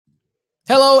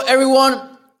Hello,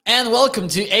 everyone, and welcome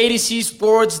to ADC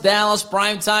Sports Dallas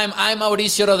Primetime. I'm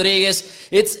Mauricio Rodriguez.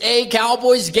 It's a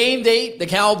Cowboys game day. The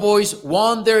Cowboys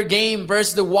won their game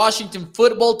versus the Washington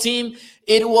football team.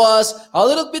 It was a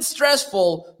little bit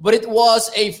stressful, but it was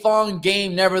a fun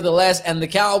game nevertheless, and the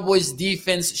Cowboys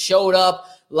defense showed up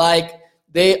like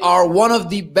they are one of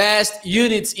the best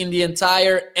units in the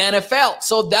entire NFL.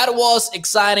 So that was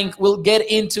exciting. We'll get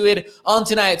into it on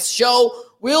tonight's show.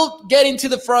 We'll get into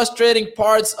the frustrating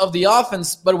parts of the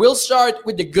offense, but we'll start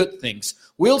with the good things.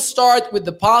 We'll start with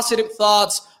the positive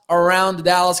thoughts around the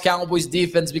Dallas Cowboys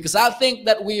defense because I think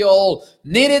that we all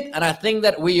need it and I think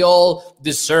that we all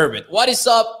deserve it. What is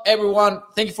up, everyone?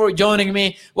 Thank you for joining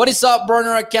me. What is up,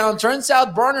 Burner Account? Turns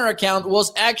out Burner Account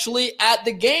was actually at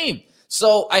the game.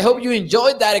 So I hope you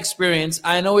enjoyed that experience.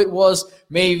 I know it was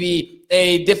maybe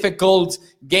a difficult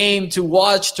game to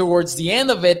watch towards the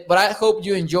end of it, but I hope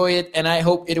you enjoy it, and I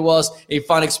hope it was a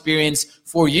fun experience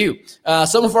for you.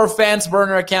 Some of our fans,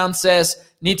 Burner Account says,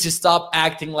 need to stop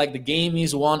acting like the game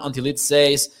is won until it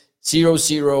says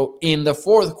 0-0 in the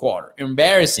fourth quarter.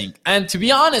 Embarrassing. And to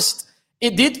be honest,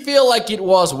 it did feel like it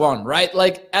was won, right?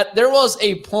 There was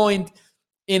a point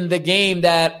in the game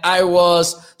that I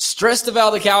was stressed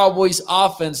about the Cowboys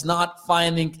offense not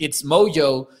finding its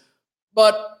mojo,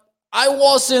 but I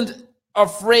wasn't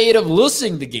afraid of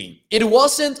losing the game. It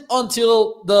wasn't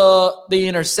until the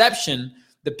interception,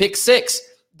 the pick six,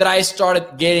 that I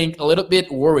started getting a little bit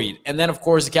worried. And then, of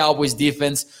course, the Cowboys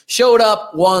defense showed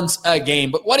up once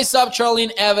again. But what is up,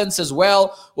 Charlene Evans as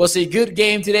well? Was a good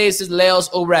game today, says Leos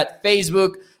over at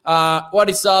Facebook. What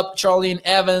is up, Charlene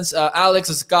Evans? Alex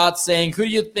Scott saying, who do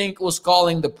you think was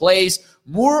calling the plays,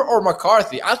 Moore or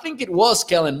McCarthy? I think it was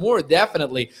Kellen Moore,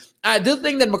 definitely. I do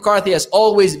think that McCarthy has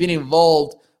always been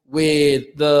involved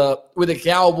with the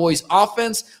Cowboys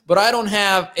offense, but I don't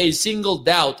have a single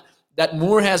doubt that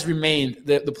Moore has remained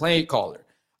the play caller.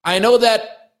 I know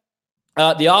that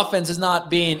the offense is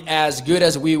not being as good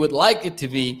as we would like it to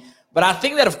be, but I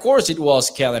think that, of course, it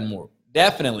was Kellen Moore.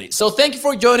 Definitely. So thank you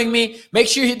for joining me. Make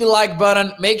sure you hit the like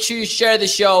button. Make sure you share the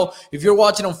show. If you're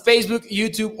watching on Facebook,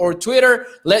 YouTube, or Twitter,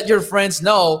 let your friends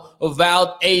know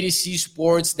about ADC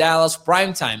Sports Dallas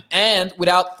Primetime. And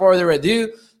without further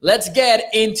ado, let's get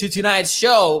into tonight's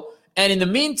show. And in the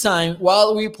meantime,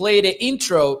 while we play the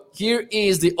intro, here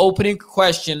is the opening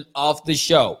question of the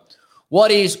show.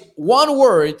 What is one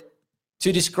word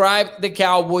to describe the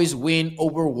Cowboys' win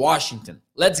over Washington?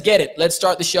 Let's get it. Let's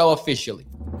start the show officially.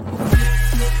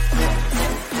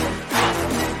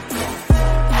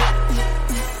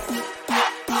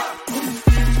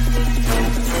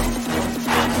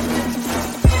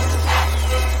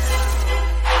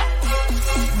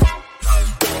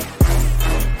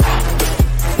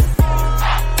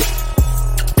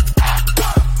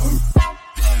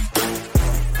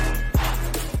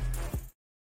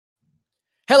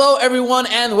 Hello, everyone,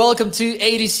 and welcome to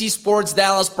ADC Sports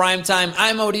Dallas Primetime.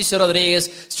 I'm Mauricio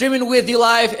Rodriguez, streaming with you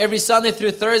live every Sunday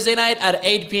through Thursday night at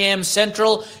 8 p.m.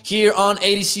 Central here on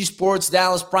ADC Sports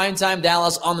Dallas Primetime,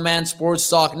 Dallas On-Demand Sports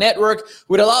Talk Network,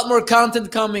 with a lot more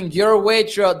content coming your way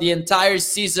throughout the entire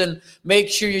season. Make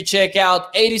sure you check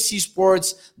out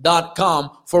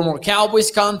adcsports.com for more Cowboys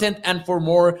content and for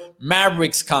more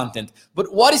Mavericks content.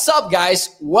 But what is up,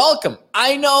 guys? Welcome.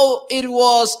 I know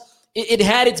it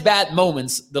had its bad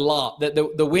moments,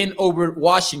 the win over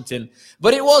Washington,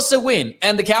 but it was a win.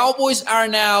 And the Cowboys are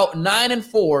now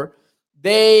 9-4.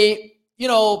 They,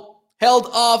 held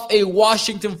off a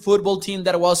Washington football team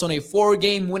that was on a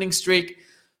 4-game winning streak,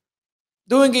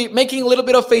 making a little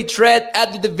bit of a threat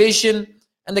at the division.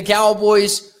 And the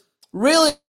Cowboys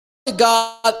really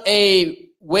got a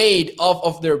weight off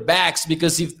of their backs,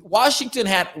 because if Washington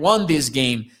had won this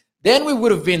game, then we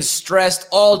would have been stressed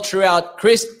all throughout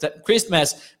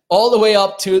Christmas, all the way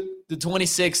up to the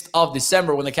 26th of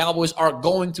December, when the Cowboys are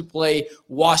going to play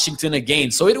Washington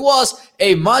again. So it was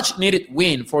a much-needed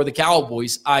win for the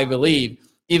Cowboys, I believe,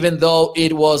 even though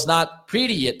it was not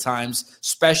pretty at times,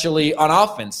 especially on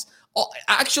offense.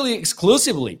 Actually,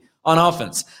 exclusively on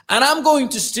offense. And I'm going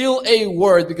to steal a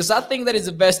word because I think that is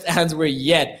the best answer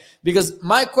yet. Because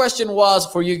my question was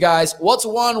for you guys, what's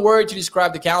one word to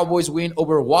describe the Cowboys' win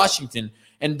over Washington?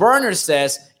 And Burner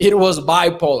says it was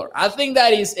bipolar. I think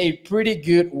that is a pretty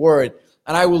good word.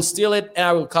 And I will steal it and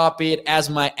I will copy it as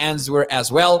my answer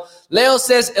as well. Leo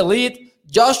says elite.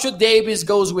 Joshua Davis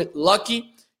goes with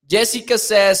lucky. Jessica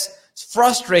says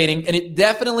frustrating, and it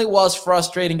definitely was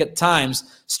frustrating at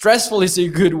times. Stressful is a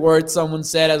good word, someone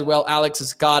said as well. Alex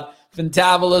Scott.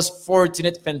 Fantabulous,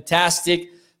 fortunate, fantastic.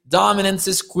 Dominance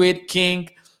is Squid King.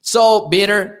 So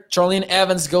bitter. Charlene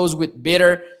Evans goes with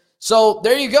bitter. So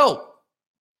there you go.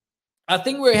 I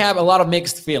think we have a lot of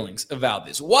mixed feelings about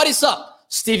this. What is up,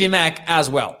 Stevie Mac as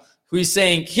well, who is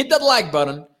saying, hit that like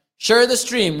button, share the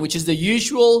stream, which is the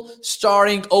usual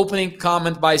starting opening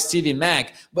comment by Stevie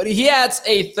Mac. But he adds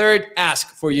a third ask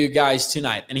for you guys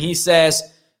tonight. And he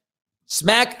says,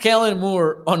 smack Kellen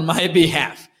Moore on my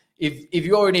behalf. If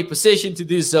you're in a position to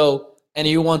do so and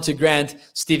you want to grant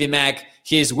Stevie Mac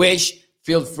his wish,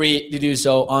 feel free to do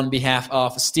so on behalf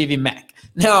of Stevie Mac.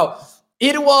 Now,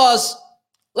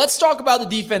 let's talk about the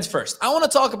defense first. I want to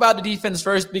talk about the defense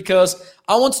first because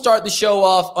I want to start the show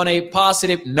off on a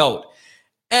positive note.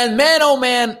 And man, oh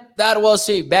man, that was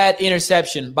a bad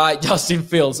interception by Justin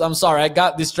Fields. I'm sorry, I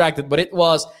got distracted, but it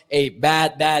was a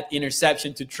bad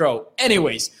interception to throw.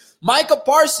 Anyways, Micah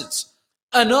Parsons,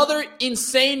 another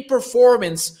insane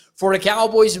performance for the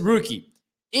Cowboys rookie.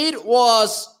 It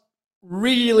was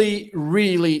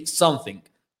really something.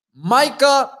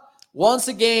 Micah, once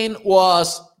again,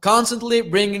 was constantly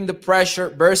bringing the pressure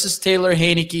versus Taylor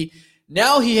Heinicke.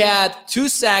 Now he had 2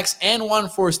 sacks and 1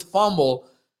 forced fumble.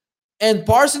 And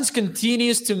Parsons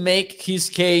continues to make his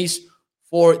case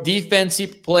for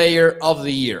Defensive Player of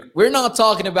the Year. We're not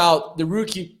talking about the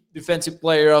Rookie Defensive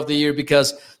Player of the Year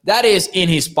because that is in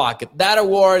his pocket. That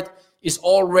award is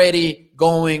already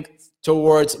going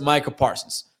towards Micah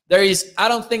Parsons. I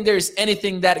don't think there is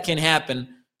anything that can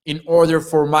happen in order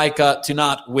for Micah to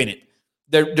not win it,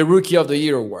 the Rookie of the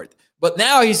Year award. But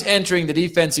now he's entering the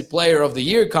Defensive Player of the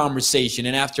Year conversation.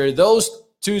 And after those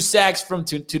 2 sacks from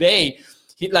today,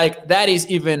 that is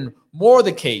even more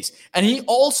the case. And he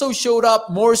also showed up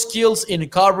more skills in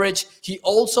coverage. He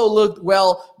also looked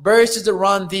well versus the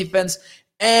run defense.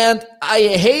 And I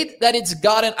hate that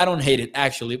I don't hate it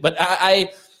actually, but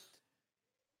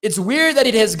it's weird that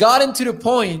it has gotten to the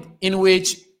point in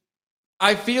which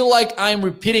I feel like I'm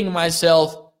repeating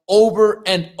myself over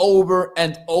and over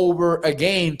and over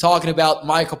again talking about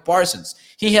Micah Parsons.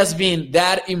 He has been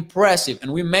that impressive.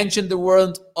 And we mentioned the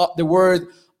word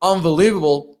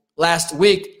unbelievable last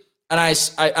week, and I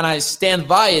stand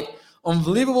by it.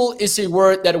 Unbelievable is a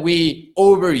word that we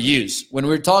overuse when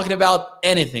we're talking about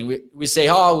anything. We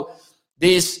say,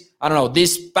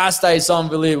 this pasta is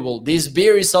unbelievable, this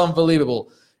beer is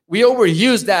unbelievable. We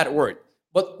overuse that word.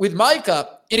 But with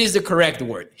Micah, it is the correct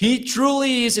word. He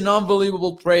truly is an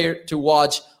unbelievable player to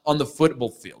watch on the football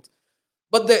field.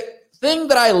 But the thing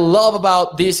that I love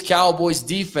about this Cowboys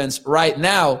defense right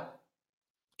now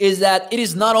is that it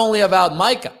is not only about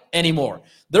Micah anymore.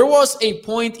 There was a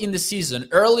point in the season,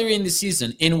 earlier in the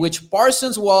season, in which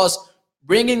Parsons was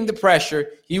bringing the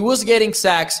pressure. He was getting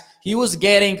sacks. He was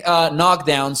getting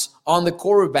knockdowns on the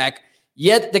quarterback.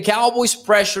 Yet the Cowboys'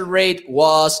 pressure rate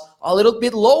was a little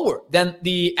bit lower than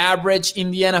the average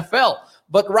in the NFL.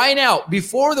 But right now,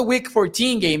 before the Week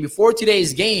 14 game, before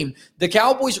today's game, the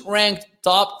Cowboys ranked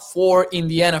top 4 in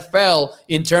the NFL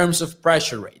in terms of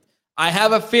pressure rate. I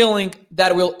have a feeling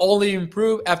that will only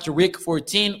improve after Week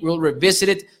 14. We'll revisit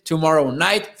it tomorrow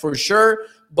night for sure.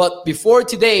 But before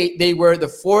today, they were the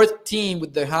 4th team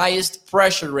with the highest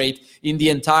pressure rate in the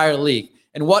entire league.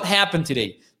 And what happened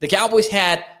today? The Cowboys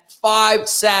had 5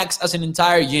 sacks as an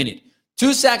entire unit.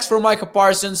 2 sacks for Micah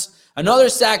Parsons. Another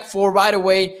sack for, by the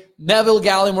way, Neville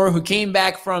Gallimore, who came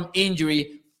back from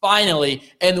injury finally.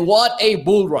 And what a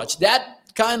bull rush. That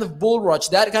kind of bull rush,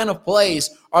 that kind of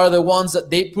plays are the ones that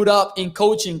they put up in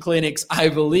coaching clinics, I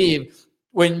believe,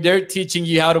 when they're teaching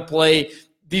you how to play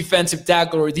defensive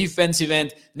tackle or defensive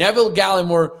end. Neville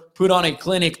Gallimore put on a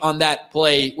clinic on that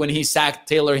play when he sacked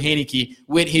Taylor Heinicke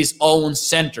with his own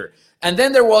center. And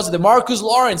then there was the Marcus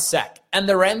Lawrence sack and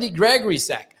the Randy Gregory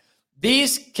sack.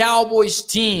 This Cowboys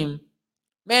team,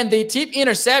 man, they tip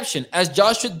interception, as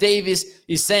Joshua Davis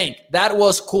is saying. That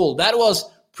was cool. That was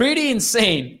pretty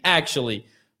insane, actually.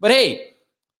 But hey,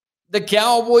 the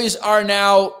Cowboys are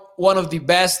now one of the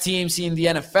best teams in the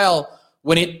NFL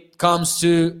when it comes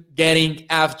to getting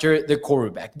after the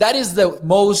quarterback. That is the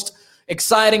most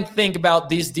exciting thing about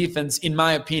this defense, in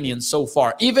my opinion, so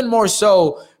far. Even more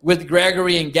so with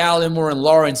Gregory and Gallimore and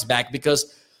Lawrence back,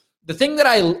 because the thing that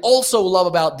I also love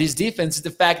about this defense is the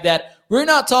fact that we're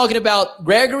not talking about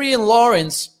Gregory and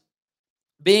Lawrence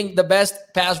being the best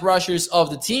pass rushers of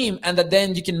the team and that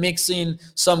then you can mix in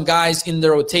some guys in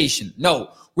the rotation.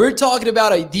 No, we're talking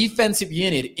about a defensive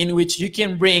unit in which you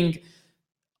can bring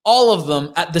all of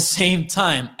them at the same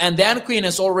time. And Dan Quinn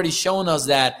has already shown us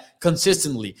that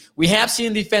consistently. We have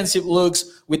seen defensive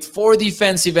looks with 4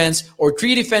 defensive ends or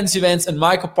 3 defensive ends and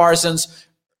Micah Parsons.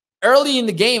 Early in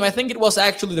the game, I think it was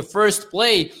actually the first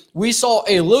play, we saw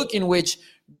a look in which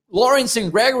Lawrence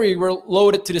and Gregory were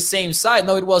loaded to the same side.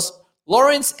 No, it was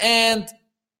Lawrence and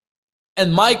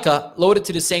Micah loaded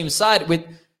to the same side with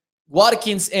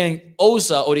Watkins and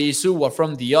Osa Oreizua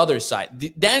from the other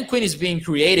side. Dan Quinn is being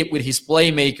creative with his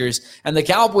playmakers, and the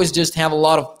Cowboys just have a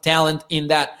lot of talent in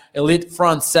that elite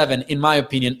front seven, in my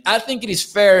opinion. I think it is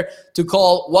fair to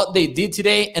call what they did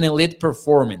today an elite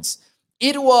performance.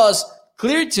 It was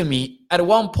clear to me at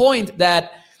one point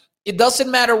that it doesn't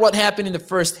matter what happened in the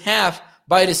first half.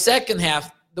 By the second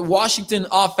half, the Washington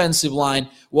offensive line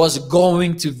was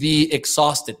going to be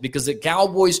exhausted because the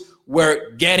Cowboys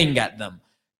were getting at them.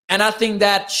 And I think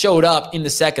that showed up in the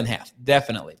second half,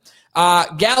 definitely.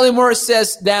 Gallimore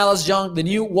says, Dallas Young, the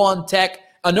new one tech.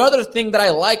 Another thing that I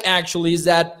like, actually, is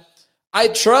that I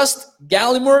trust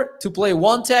Gallimore to play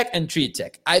one tech and three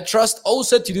tech. I trust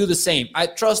Osa to do the same. I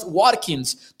trust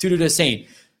Watkins to do the same.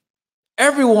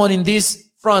 Everyone in this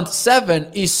front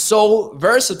seven is so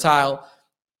versatile,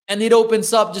 and it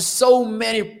opens up just so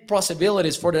many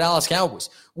possibilities for the Dallas Cowboys.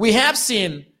 We have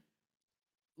seen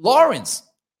Lawrence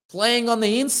playing on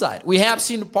the inside. We have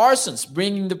seen Parsons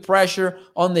bringing the pressure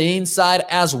on the inside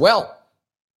as well.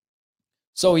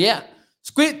 So, yeah.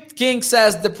 Squid King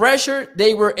says the pressure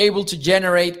they were able to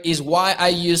generate is why I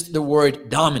used the word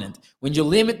dominant. When you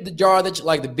limit the yardage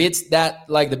like the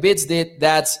Bits did,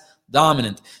 that's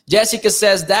dominant. Jessica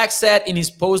says Dak said in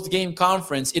his post-game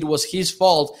conference it was his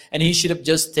fault and he should have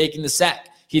just taken the sack.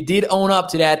 He did own up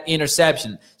to that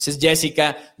interception, says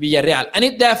Jessica Villarreal. And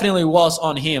it definitely was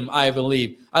on him, I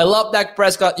believe. I love Dak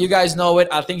Prescott. You guys know it.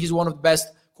 I think he's one of the best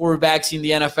quarterbacks in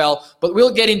the NFL. But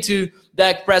we'll get into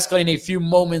Dak Prescott in a few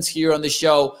moments here on the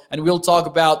show, and we'll talk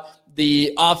about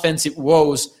the offensive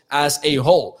woes as a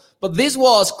whole. But this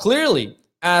was clearly,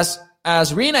 as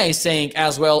Rena is saying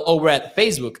as well over at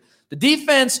Facebook, the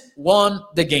defense won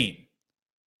the game.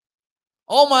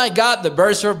 Oh my God, the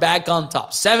Bears are back on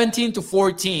top.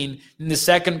 17-14 in the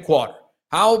second quarter.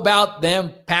 How about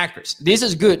them Packers? This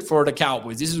is good for the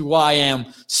Cowboys. This is why I am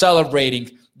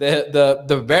celebrating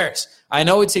the Bears. I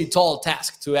know it's a tall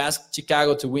task to ask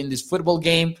Chicago to win this football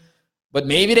game, but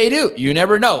maybe they do. You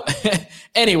never know.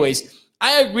 Anyways,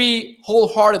 I agree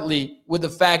wholeheartedly with the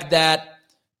fact that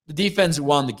the defense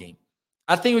won the game.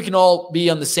 I think we can all be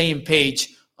on the same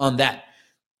page on that.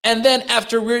 And then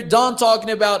after we're done talking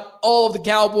about all of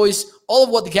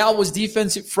what the Cowboys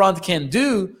defensive front can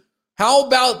do, how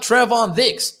about Trevon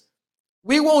Diggs?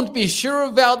 We won't be sure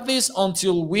about this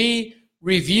until we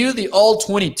review the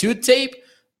all-22 tape,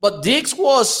 but Diggs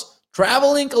was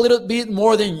traveling a little bit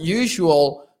more than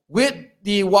usual with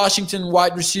the Washington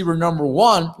wide receiver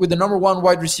with the number one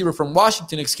wide receiver from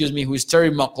Washington, who is Terry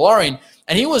McLaurin,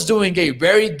 and he was doing a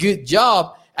very good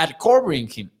job at covering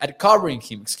him.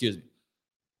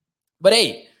 But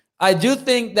hey, I do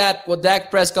think that what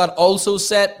Dak Prescott also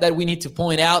said that we need to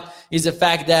point out is the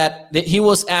fact that he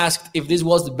was asked if this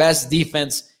was the best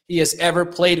defense he has ever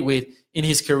played with in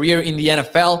his career in the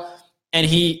NFL, and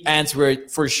he answered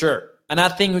for sure. And I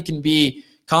think we can be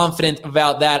confident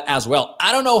about that as well.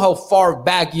 I don't know how far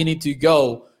back you need to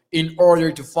go in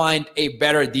order to find a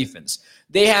better defense.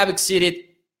 They have exceeded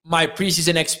my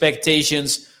preseason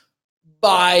expectations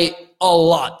by a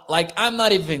lot. Like, I'm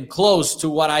not even close to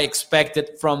what I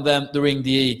expected from them during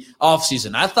the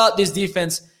offseason. I thought this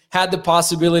defense had the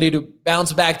possibility to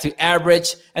bounce back to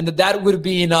average and that would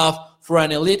be enough for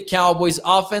an elite Cowboys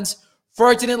offense.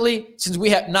 Fortunately, since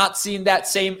we have not seen that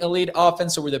same elite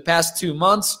offense over the past 2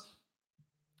 months,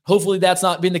 hopefully that's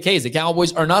not been the case. The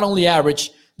Cowboys are not only average,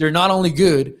 they're not only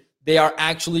good, they are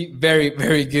actually very,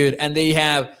 very good. And they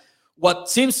have what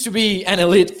seems to be an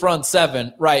elite front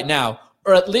seven right now,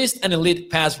 or at least an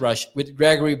elite pass rush with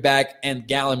Gregory back and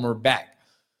Gallimore back.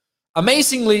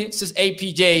 Amazingly, says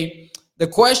APJ,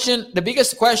 the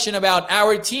biggest question about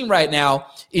our team right now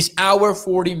is our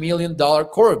 $40 million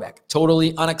quarterback.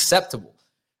 Totally unacceptable.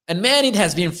 And man, it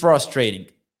has been frustrating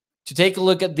to take a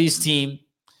look at this team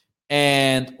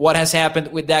and what has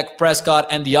happened with Dak Prescott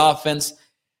and the offense.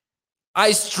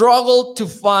 I struggle to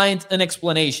find an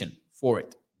explanation for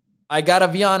it. I gotta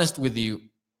be honest with you.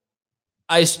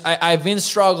 I've been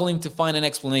struggling to find an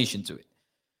explanation to it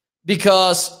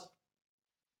because,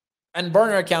 and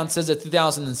burner account says that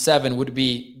 2007 would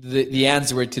be the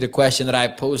answer to the question that I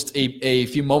posed a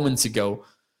few moments ago.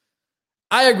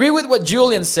 I agree with what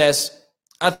Julian says.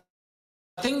 I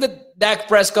think that Dak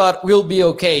Prescott will be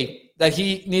okay, that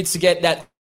he needs to get that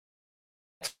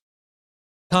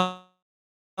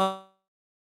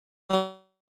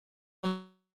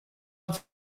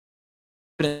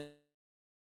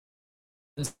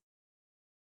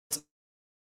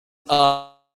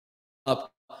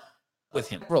up with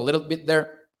him for a little bit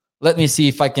there. Let me see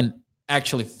if I can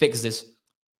actually fix this.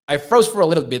 I froze for a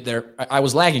little bit there. I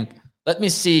was lagging. Let me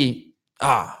see.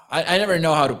 I never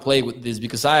know how to play with this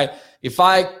because if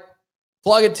I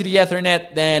plug it to the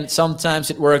Ethernet, then sometimes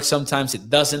it works, sometimes it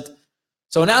doesn't.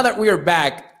 So now that we are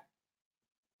back,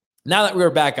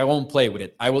 I won't play with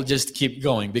it. I will just keep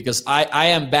going because I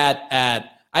am back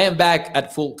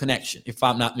at full connection, if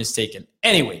I'm not mistaken.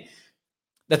 Anyway,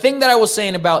 the thing that I was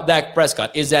saying about Dak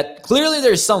Prescott is that clearly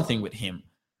there's something with him.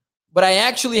 But I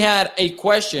actually had a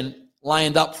question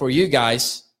lined up for you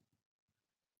guys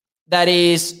that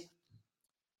is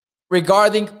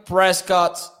regarding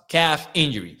Prescott's calf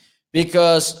injury.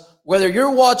 Because whether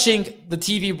you're watching the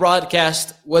TV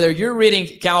broadcast, whether you're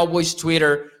reading Cowboys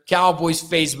Twitter, Cowboys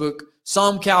Facebook,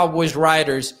 some Cowboys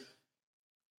writers,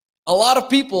 a lot of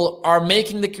people are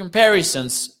making the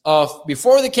comparisons of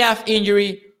before the calf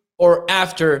injury or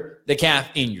after the calf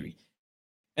injury.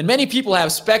 And many people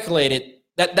have speculated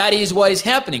that that is what is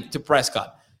happening to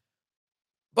Prescott.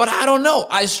 But I don't know.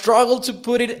 I struggle to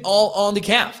put it all on the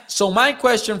calf. So my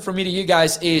question for me to you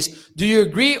guys is, do you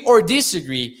agree or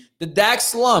disagree that Dak's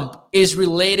slump is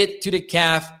related to the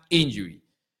calf injury?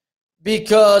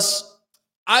 Because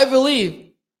I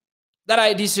believe that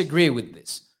I disagree with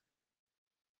this.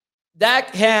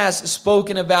 Dak has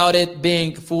spoken about it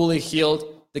being fully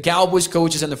healed. The Cowboys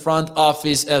coaches and the front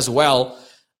office as well.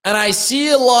 And I see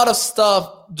a lot of stuff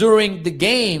during the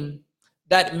game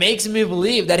that makes me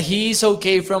believe that he's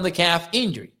okay from the calf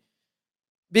injury.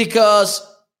 Because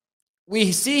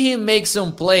we see him make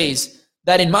some plays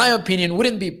that, in my opinion,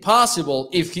 wouldn't be possible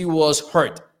if he was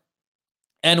hurt.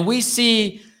 And we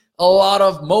see a lot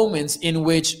of moments in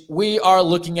which we are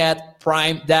looking at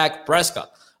prime Dak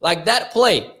Prescott. Like that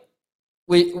play,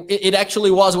 it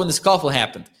actually was when the scuffle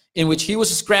happened, in which he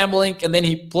was scrambling and then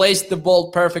he placed the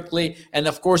ball perfectly. And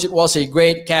of course, it was a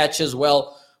great catch as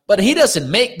well. But he doesn't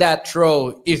make that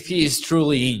throw if he is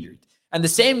truly injured. And the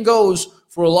same goes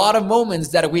for a lot of moments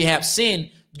that we have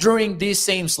seen during this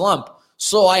same slump.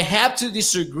 So I have to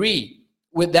disagree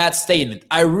with that statement.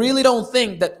 I really don't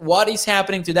think that what is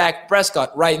happening to Dak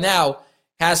Prescott right now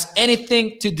has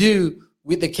anything to do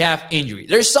with the calf injury.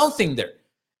 There's something there.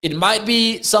 It might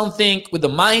be something with the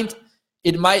mind.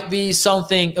 It might be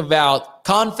something about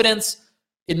confidence.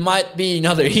 It might be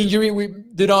another injury we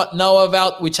do not know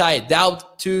about, which I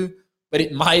doubt too, but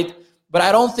it might. But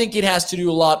I don't think it has to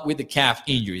do a lot with the calf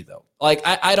injury, though. Like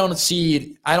I don't see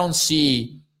it. I don't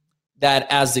see that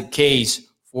as the case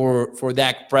for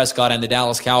Dak Prescott and the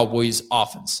Dallas Cowboys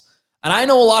offense. And I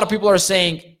know a lot of people are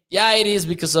saying, yeah, it is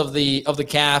because of the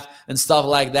calf and stuff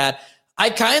like that. I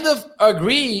kind of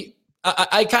agree.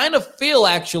 I kind of feel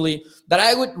actually that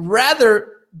I would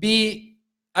rather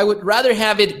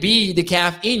have it be the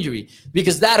calf injury,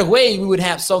 because that way we would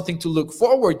have something to look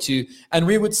forward to, and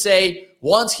we would say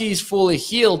once he's fully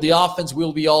healed, the offense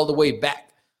will be all the way back.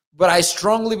 But I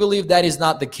strongly believe that is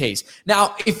not the case.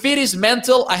 Now, if it is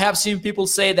mental, I have seen people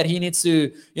say that he needs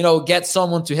to, get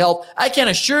someone to help. I can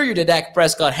assure you that Dak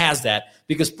Prescott has that,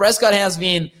 because Prescott has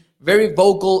been very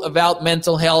vocal about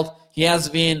mental health. He has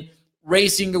been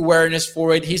raising awareness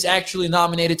for it. He's actually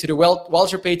nominated to the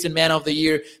Walter Payton Man of the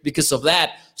Year because of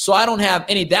that. So I don't have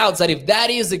any doubts that if that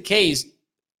is the case,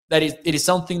 that it is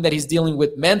something that he's dealing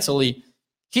with mentally,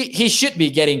 he should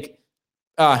be getting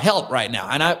help right now.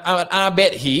 And I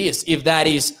bet he is, if that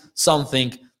is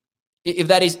something, if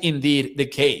that is indeed the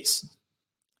case.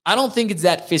 I don't think it's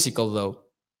that physical, though.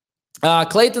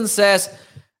 Clayton says,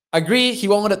 agree, he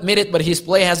won't admit it, but his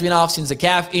play has been off since the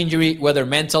calf injury, whether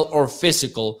mental or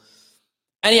physical.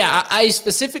 And yeah, I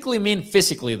specifically mean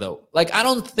physically, though. Like, I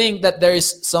don't think that there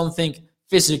is something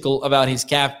physical about his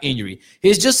calf injury.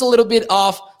 He's just a little bit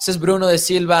off, says Bruno de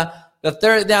Silva. The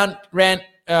third down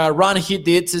run he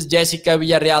did, says Jessica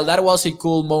Villarreal. That was a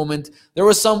cool moment. There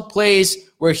were some plays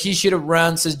where he should have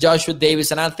run, says Joshua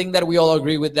Davis. And I think that we all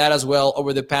agree with that as well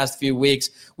over the past few weeks.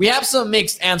 We have some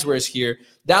mixed answers here.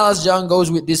 Dallas John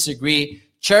goes with disagree.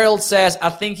 Cheryl says,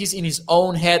 I think he's in his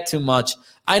own head too much.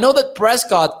 I know that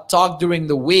Prescott talked during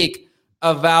the week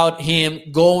about him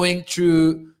going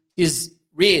through his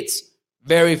reads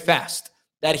very fast,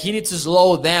 that he needs to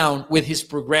slow down with his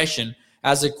progression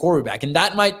as a quarterback. And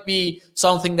that might be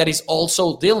something that he's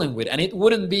also dealing with. And it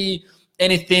wouldn't be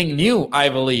anything new, I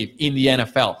believe, in the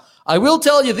NFL. I will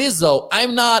tell you this, though.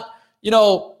 I'm not,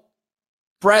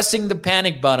 pressing the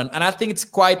panic button. And I think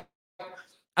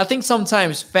I think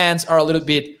sometimes fans are a little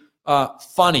bit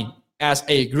funny as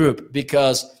a group,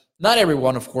 because not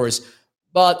everyone, of course,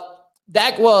 but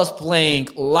Dak was playing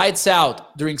lights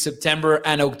out during September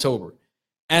and October.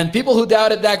 And people who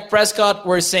doubted Dak Prescott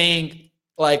were saying,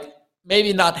 like,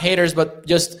 maybe not haters, but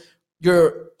just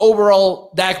your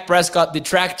overall Dak Prescott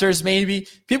detractors, maybe.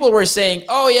 People were saying,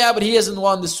 oh, yeah, but he hasn't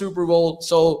won the Super Bowl,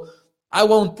 so I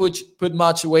won't put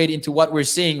much weight into what we're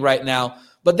seeing right now.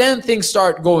 But then things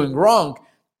start going wrong,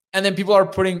 and then people are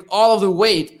putting all of the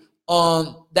weight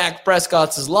on Dak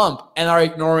Prescott's slump and are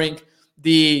ignoring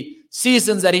the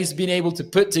seasons that he's been able to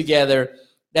put together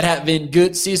that have been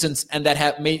good seasons and that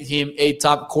have made him a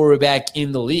top quarterback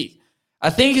in the league. I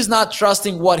think he's not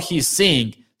trusting what he's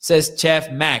seeing, says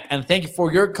Chef Mac. And thank you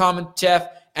for your comment, Chef,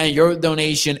 and your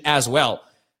donation as well.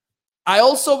 I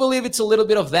also believe it's a little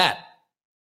bit of that.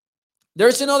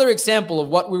 There's another example of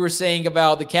what we were saying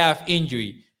about the calf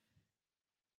injury.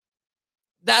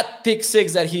 That pick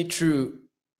six that he threw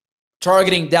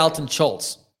targeting Dalton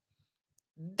Schultz.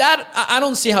 That I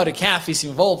don't see how the calf is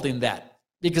involved in that,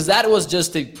 because that was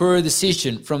just a poor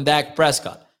decision from Dak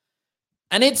Prescott.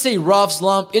 And it's a rough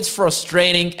slump. It's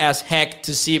frustrating as heck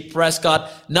to see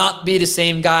Prescott not be the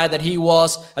same guy that he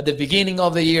was at the beginning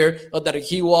of the year, or that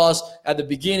he was at the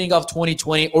beginning of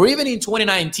 2020, or even in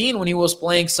 2019 when he was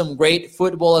playing some great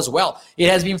football as well. It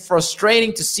has been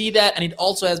frustrating to see that, and it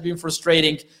also has been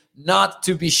frustrating not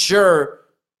to be sure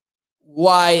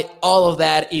why all of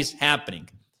that is happening.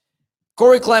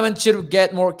 Corey Clement should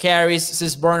get more carries,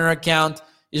 says burner account.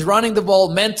 Is running the ball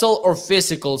mental or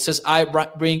physical, says I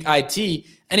bring IT,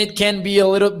 and it can be a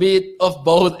little bit of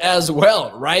both as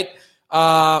well, right?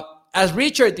 As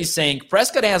Richard is saying,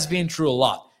 Prescott has been through a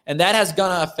lot, and that has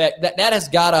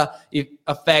gotta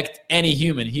affect any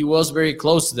human. He was very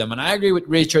close to them, and I agree with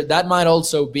Richard. That might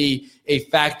also be a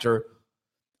factor.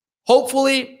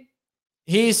 Hopefully,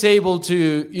 he's able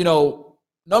to,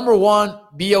 number one,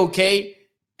 be okay,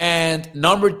 and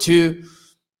number two,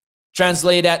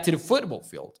 translate that to the football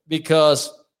field,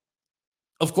 because,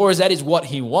 of course, that is what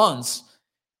he wants.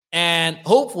 And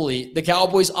hopefully the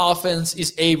Cowboys offense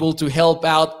is able to help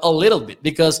out a little bit,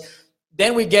 because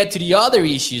then we get to the other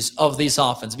issues of this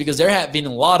offense, because there have been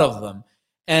a lot of them.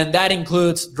 And that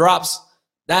includes drops,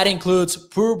 that includes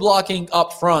poor blocking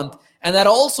up front, and that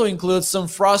also includes some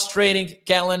frustrating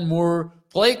Kellen Moore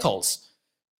play calls.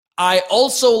 I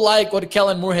also like what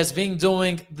Kellen Moore has been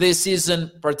doing this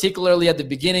season, particularly at the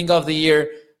beginning of the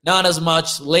year. Not as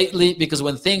much lately, because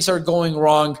when things are going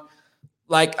wrong,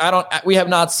 we have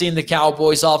not seen the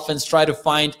Cowboys offense try to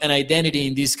find an identity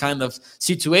in these kind of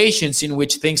situations in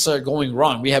which things are going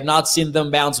wrong. We have not seen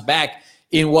them bounce back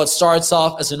in what starts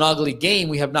off as an ugly game.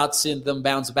 We have not seen them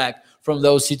bounce back from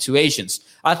those situations.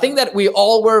 I think that we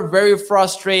all were very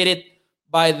frustrated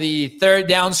by the third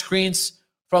down screens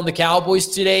from the Cowboys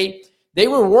today. They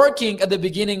were working at the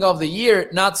beginning of the year,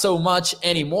 not so much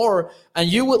anymore, and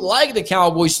you would like the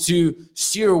Cowboys to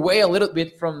steer away a little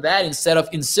bit from that instead of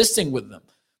insisting with them.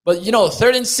 But,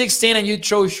 3rd and 16 and you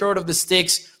throw short of the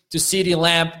sticks to CeeDee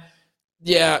Lamb,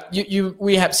 yeah,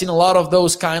 we have seen a lot of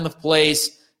those kind of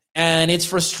plays, and it's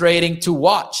frustrating to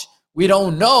watch. We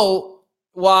don't know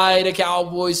why the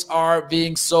Cowboys are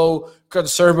being so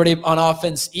conservative on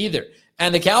offense either.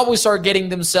 And the Cowboys are getting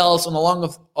themselves in a lot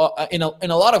of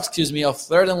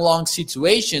 3rd and long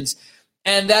situations,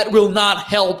 and that will not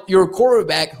help your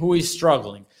quarterback who is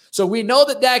struggling. So we know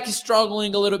that Dak is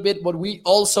struggling a little bit, but we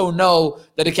also know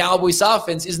that the Cowboys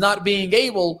offense is not being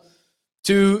able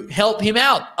to help him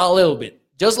out a little bit.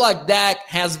 Just like Dak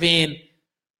has been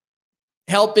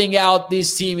helping out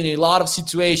this team in a lot of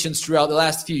situations throughout the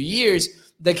last few years,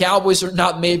 the Cowboys are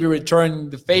not maybe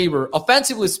returning the favor,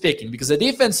 offensively speaking, because the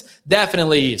defense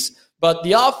definitely is. But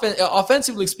the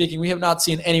offensively speaking, we have not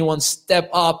seen anyone step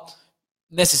up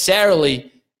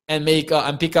necessarily and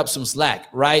pick up some slack,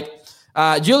 right?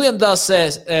 Julian does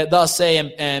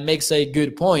say and makes a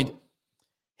good point.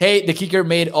 Hey, the kicker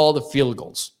made all the field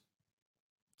goals.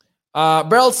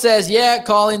 Beryl says, yeah,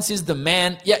 Collins is the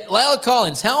man. Yeah, Lyle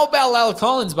Collins. How about Lyle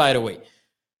Collins, by the way?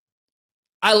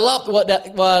 I loved what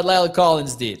Lyle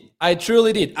Collins did. I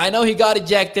truly did. I know he got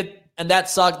ejected, and that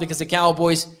sucked because the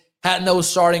Cowboys had no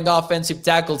starting offensive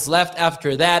tackles left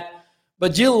after that.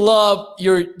 But you love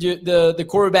the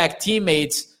quarterback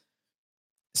teammates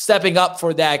stepping up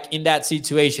for Dak in that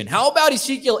situation. How about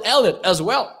Ezekiel Elliott as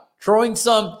well? Throwing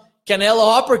some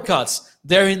Canelo uppercuts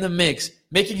there in the mix,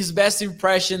 making his best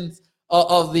impression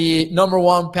of the number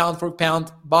one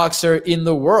pound-for-pound boxer in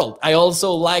the world. I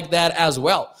also like that as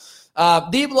well.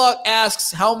 D-Block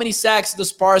asks, how many sacks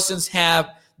does Parsons have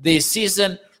this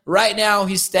season? Right now,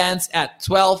 he stands at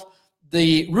 12.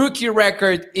 The rookie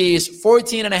record is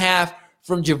 14.5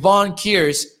 from Javon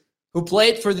Kearse, who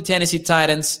played for the Tennessee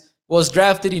Titans, was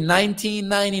drafted in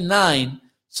 1999.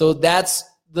 So that's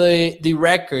the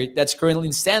record that's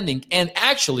currently standing. And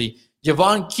actually,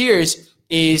 Javon Kearse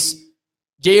is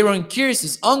Jaron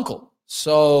Kearse's uncle.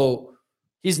 So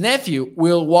his nephew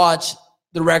will watch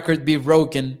the record be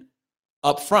broken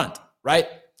up front, right?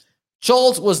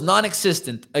 Schultz was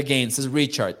non-existent again, says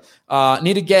Richard.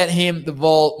 Need to get him the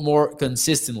ball more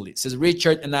consistently, says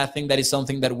Richard, and I think that is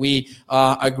something that we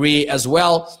agree as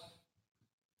well.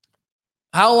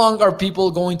 How long are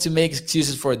people going to make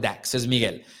excuses for Dak, says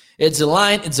Miguel. It's a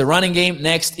line, it's a running game.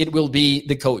 Next, it will be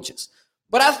the coaches.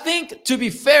 But I think, to be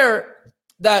fair,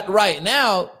 that right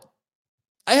now,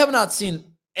 I have not seen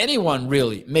anyone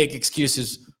really make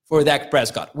excuses for Dak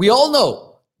Prescott. We all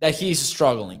know that he's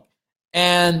struggling.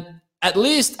 And at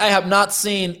least I have not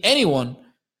seen anyone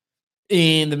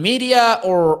in the media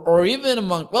or even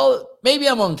among, well, maybe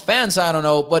among fans, I don't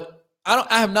know, but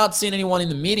I have not seen anyone in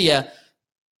the media,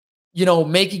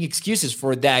 making excuses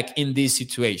for Dak in this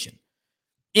situation.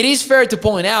 It is fair to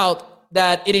point out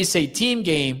that it is a team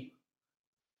game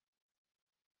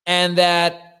and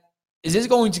that is this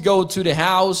going to go to the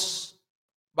house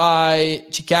by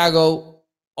Chicago?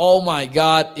 Oh my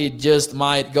God, it just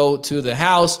might go to the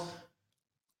house.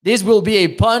 This will be a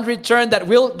punt return that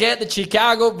will get the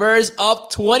Chicago Bears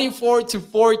up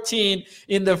 24-14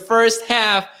 in the first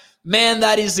half. Man,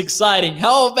 that is exciting.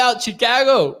 How about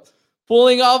Chicago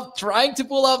trying to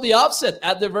pull off the upset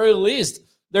at the very least?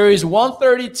 There is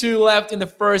 1:32 left in the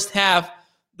first half.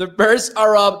 The Bears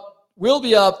will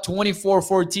be up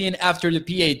 24-14 after the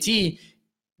PAT.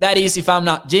 That is, if I'm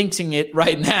not jinxing it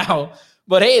right now.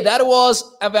 But hey, that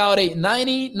was about a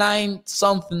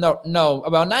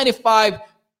 95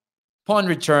 punt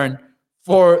return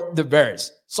for the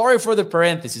Bears. Sorry for the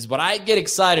parentheses, but I get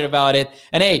excited about it.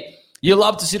 And hey, you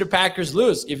love to see the Packers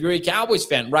lose if you're a Cowboys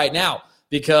fan right now,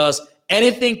 because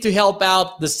anything to help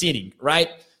out the seeding, right?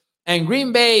 And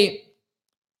Green Bay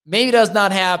maybe does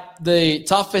not have the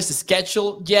toughest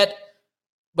schedule yet,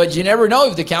 but you never know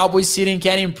if the Cowboys seeding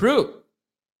can improve.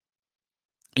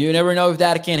 You never know if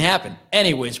that can happen.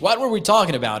 Anyways, what were we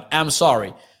talking about? I'm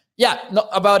sorry. Yeah, no,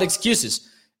 about excuses.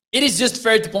 It is just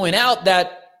fair to point out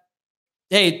that,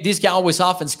 hey, this Cowboys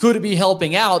offense could be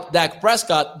helping out Dak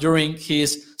Prescott during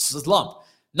his slump.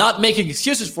 Not making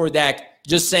excuses for Dak,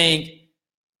 just saying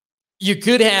you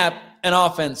could have an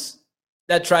offense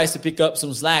that tries to pick up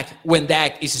some slack when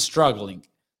Dak is struggling.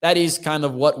 That is kind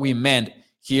of what we meant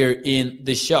here in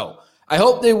the show. I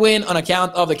hope they win on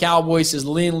account of the Cowboys, says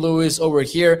Lynn Lewis over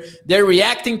here. They're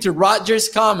reacting to Rodgers'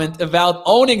 comment about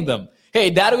owning them. Hey,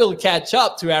 that will catch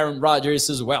up to Aaron Rodgers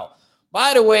as well.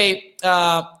 By the way,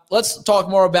 let's talk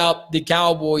more about the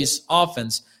Cowboys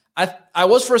offense. I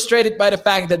was frustrated by the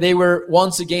fact that they were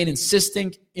once again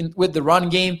insisting with the run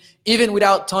game, even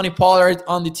without Tony Pollard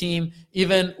on the team,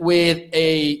 even with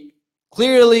a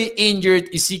clearly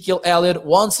injured Ezekiel Elliott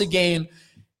once again.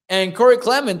 And Corey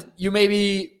Clement, you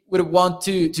maybe would want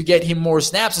to get him more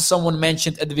snaps, as someone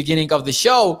mentioned at the beginning of the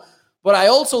show. But I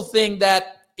also think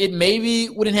that it maybe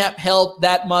wouldn't have helped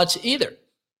that much either,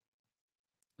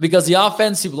 because the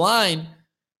offensive line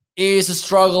is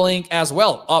struggling as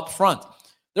well up front.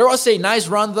 There was a nice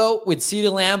run, though, with CeeDee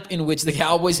Lamb, in which the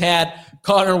Cowboys had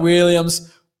Connor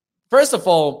Williams. First of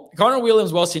all, Connor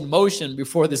Williams was in motion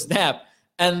before the snap,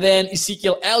 and then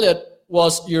Ezekiel Elliott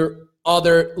was your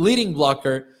other leading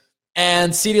blocker,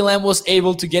 and CeeDee Lamb was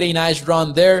able to get a nice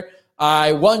run there.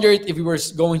 I wondered if we were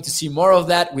going to see more of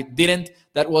that. We didn't.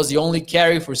 That was the only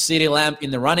carry for CeeDee Lamb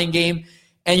in the running game.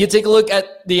 And you take a look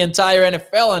at the entire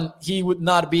NFL, and he would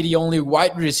not be the only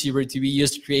wide receiver to be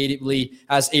used creatively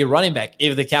as a running back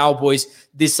if the Cowboys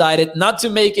decided not to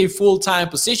make a full-time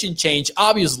position change,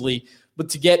 obviously, but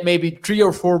to get maybe 3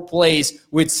 or 4 plays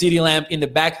with CeeDee Lamb in the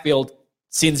backfield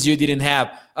since you didn't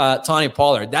have Tony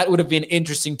Pollard. That would have been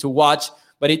interesting to watch,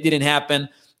 but it didn't happen.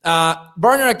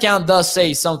 Burner account does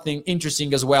say something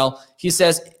interesting as well. He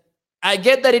says, I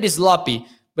get that it is sloppy,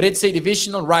 but it's a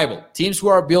divisional rival. Teams who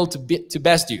are built to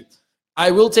best you. I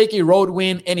will take a road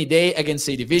win any day against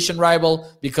a division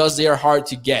rival because they are hard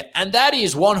to get. And that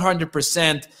is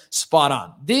 100% spot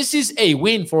on. This is a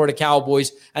win for the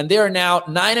Cowboys, and they are now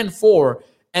 9-4,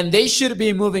 and they should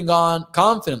be moving on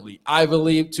confidently, I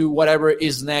believe, to whatever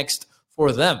is next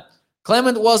for them.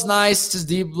 Clement was nice. His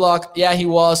deep block, yeah, he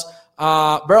was.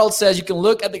 Beryl says you can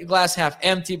look at the glass half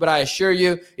empty, but I assure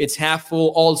you it's half full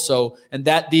also, and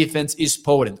that defense is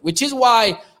potent, which is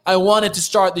why I wanted to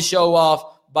start the show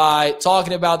off by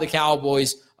talking about the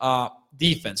Cowboys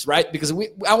defense, right? Because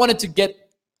I wanted to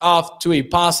get off to a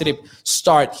positive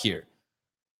start here.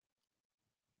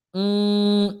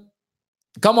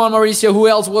 Come on, Mauricio. Who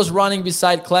else was running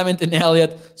beside Clement and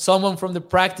Elliott? Someone from the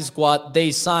practice squad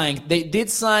they signed. They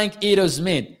did sign Ito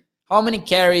Smith. How many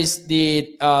carries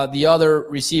did the other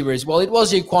receivers? Well, it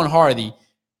was Jaquan Hardy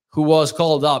who was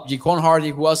called up. Jaquan Hardy,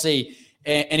 who was an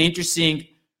interesting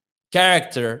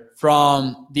character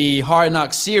from the Hard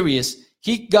Knocks series.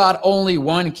 He got only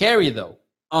 1 carry, though.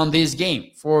 on this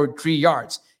game for 3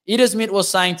 yards. Ida Smith was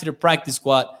signed to the practice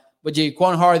squad, but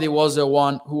Jaquan Hardy was the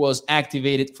one who was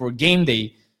activated for game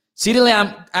day. CeeDee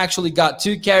Lamb actually got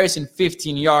 2 carries and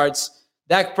 15 yards.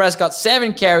 Dak Prescott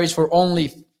 7 carries for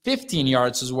only 15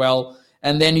 yards as well.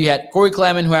 And then you had Corey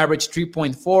Clement, who averaged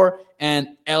 3.4, and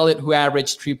Elliott, who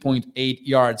averaged 3.8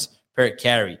 yards per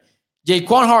carry.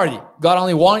 Jaquan Hardy got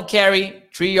only 1 carry,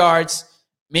 3 yards.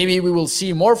 Maybe we will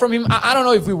see more from him. I don't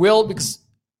know if we will, because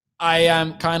I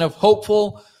am kind of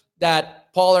hopeful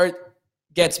that Pollard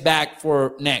gets back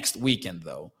for next weekend,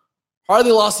 though.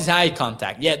 Hardy lost his eye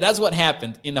contact. Yeah, that's what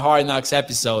happened in the Hard Knocks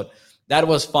episode. That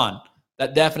was fun.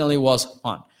 That definitely was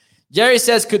fun. Jerry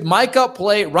says, could Micah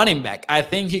play running back? I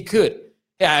think he could.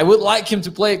 Yeah, I would like him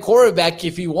to play quarterback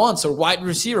if he wants, or wide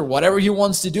receiver, whatever he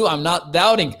wants to do. I'm not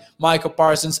doubting Micah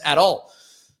Parsons at all.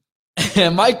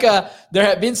 Micah, there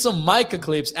have been some Micah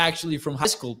clips actually from high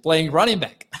school playing running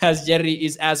back, as Jerry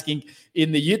is asking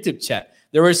in the YouTube chat.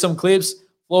 There were some clips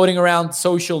floating around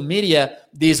social media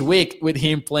this week with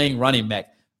him playing running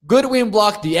back. Goodwin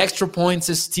blocked the extra points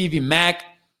as Stevie Mack.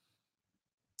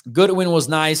 Goodwin was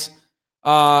nice.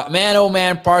 Man, oh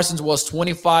man, Parsons was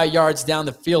 25 yards down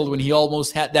the field when he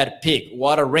almost had that pick.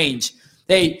 What a range.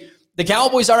 Hey, the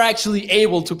Cowboys are actually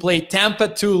able to play Tampa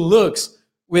 2 looks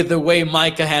with the way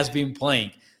Micah has been playing.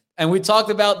 And we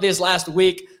talked about this last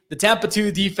week. The Tampa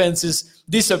 2 defenses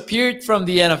disappeared from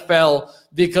the NFL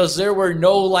because there were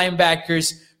no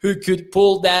linebackers who could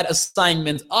pull that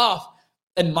assignment off.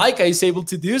 And Micah is able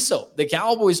to do so. The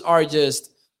Cowboys are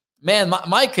just, man,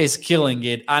 Micah is killing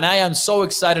it. And I am so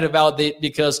excited about it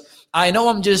because I know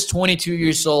I'm just 22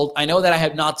 years old. I know that I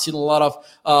have not seen a lot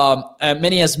of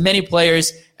many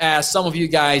players as some of you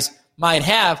guys might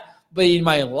have. But in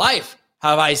my life,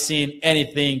 have I seen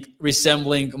anything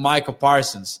resembling Micah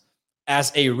Parsons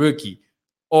as a rookie,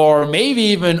 or maybe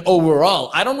even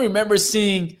overall? I don't remember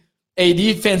seeing a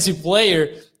defensive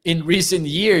player in recent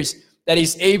years that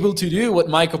is able to do what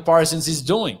Micah Parsons is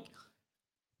doing.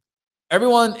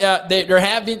 Everyone, there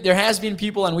has been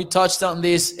people, and we touched on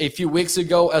this a few weeks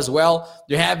ago as well.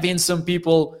 There have been some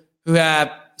people who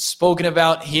have spoken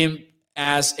about him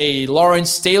as a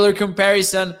Lawrence Taylor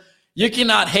comparison. You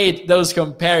cannot hate those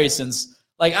comparisons.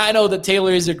 Like, I know that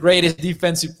Taylor is the greatest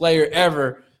defensive player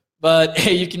ever, but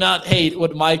hey, you cannot hate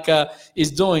what Micah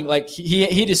is doing. Like,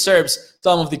 he deserves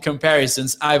some of the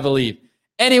comparisons, I believe.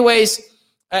 Anyways,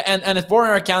 and a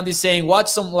foreigner account is saying, watch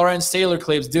some Lawrence Taylor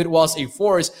clips. Dude was a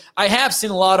force. I have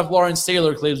seen a lot of Lawrence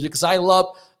Taylor clips because I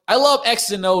love X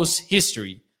and O's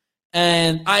history.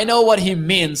 And I know what he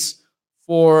means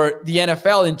for the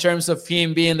NFL in terms of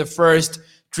him being the first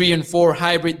 3-4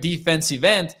 hybrid defensive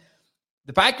end.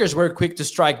 The Packers were quick to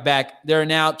strike back. They're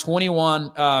now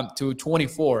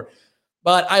 21-24.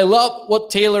 But I love what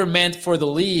Taylor meant for the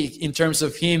league in terms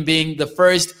of him being the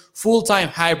first full-time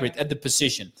hybrid at the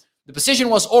position. The position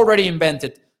was already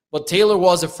invented, but Taylor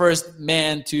was the first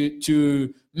man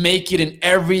to make it in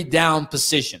every down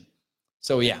position.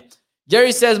 So, yeah.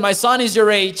 Jerry says, my son is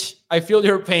your age. I feel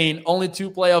your pain. Only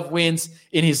 2 playoff wins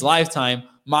in his lifetime.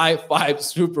 My 5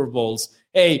 Super Bowls.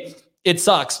 Hey, it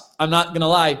sucks. I'm not going to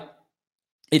lie.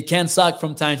 It can suck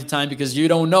from time to time because you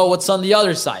don't know what's on the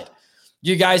other side.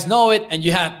 You guys know it and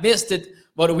you have missed it,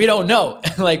 but we don't know.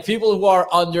 Like people who are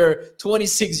under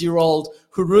 26-year-old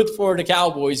who root for the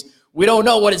Cowboys, we don't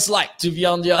know what it's like to be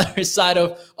on the other side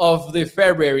of the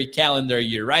February calendar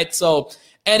year, right? So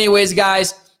anyways,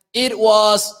 guys, it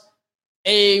was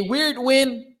a weird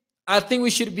win. I think we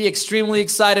should be extremely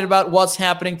excited about what's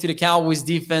happening to the Cowboys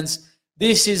defense.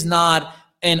 This is not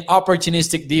an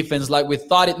opportunistic defense like we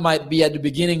thought it might be at the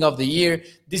beginning of the year.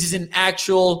 This is an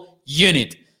actual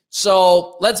unit.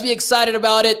 So let's be excited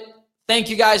about it. Thank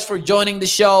you guys for joining the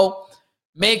show.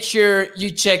 Make sure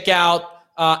you check out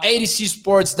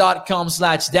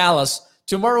adcsports.com/Dallas.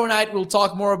 Tomorrow night, we'll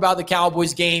talk more about the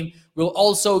Cowboys game. We'll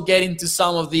also get into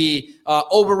some of the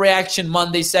Overreaction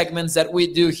Monday segments that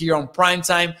we do here on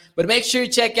Primetime. But make sure you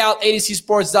check out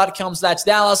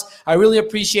adcsports.com/Dallas. I really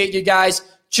appreciate you guys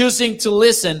choosing to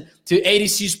listen to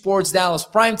ADC Sports Dallas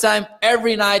Primetime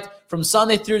every night from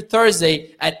Sunday through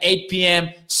Thursday at 8 p.m.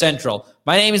 Central.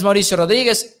 My name is Mauricio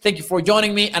Rodriguez. Thank you for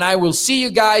joining me, and I will see you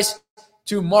guys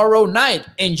tomorrow night.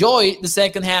 Enjoy the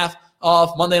second half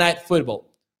of Monday Night Football.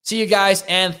 See you guys,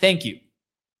 and thank you.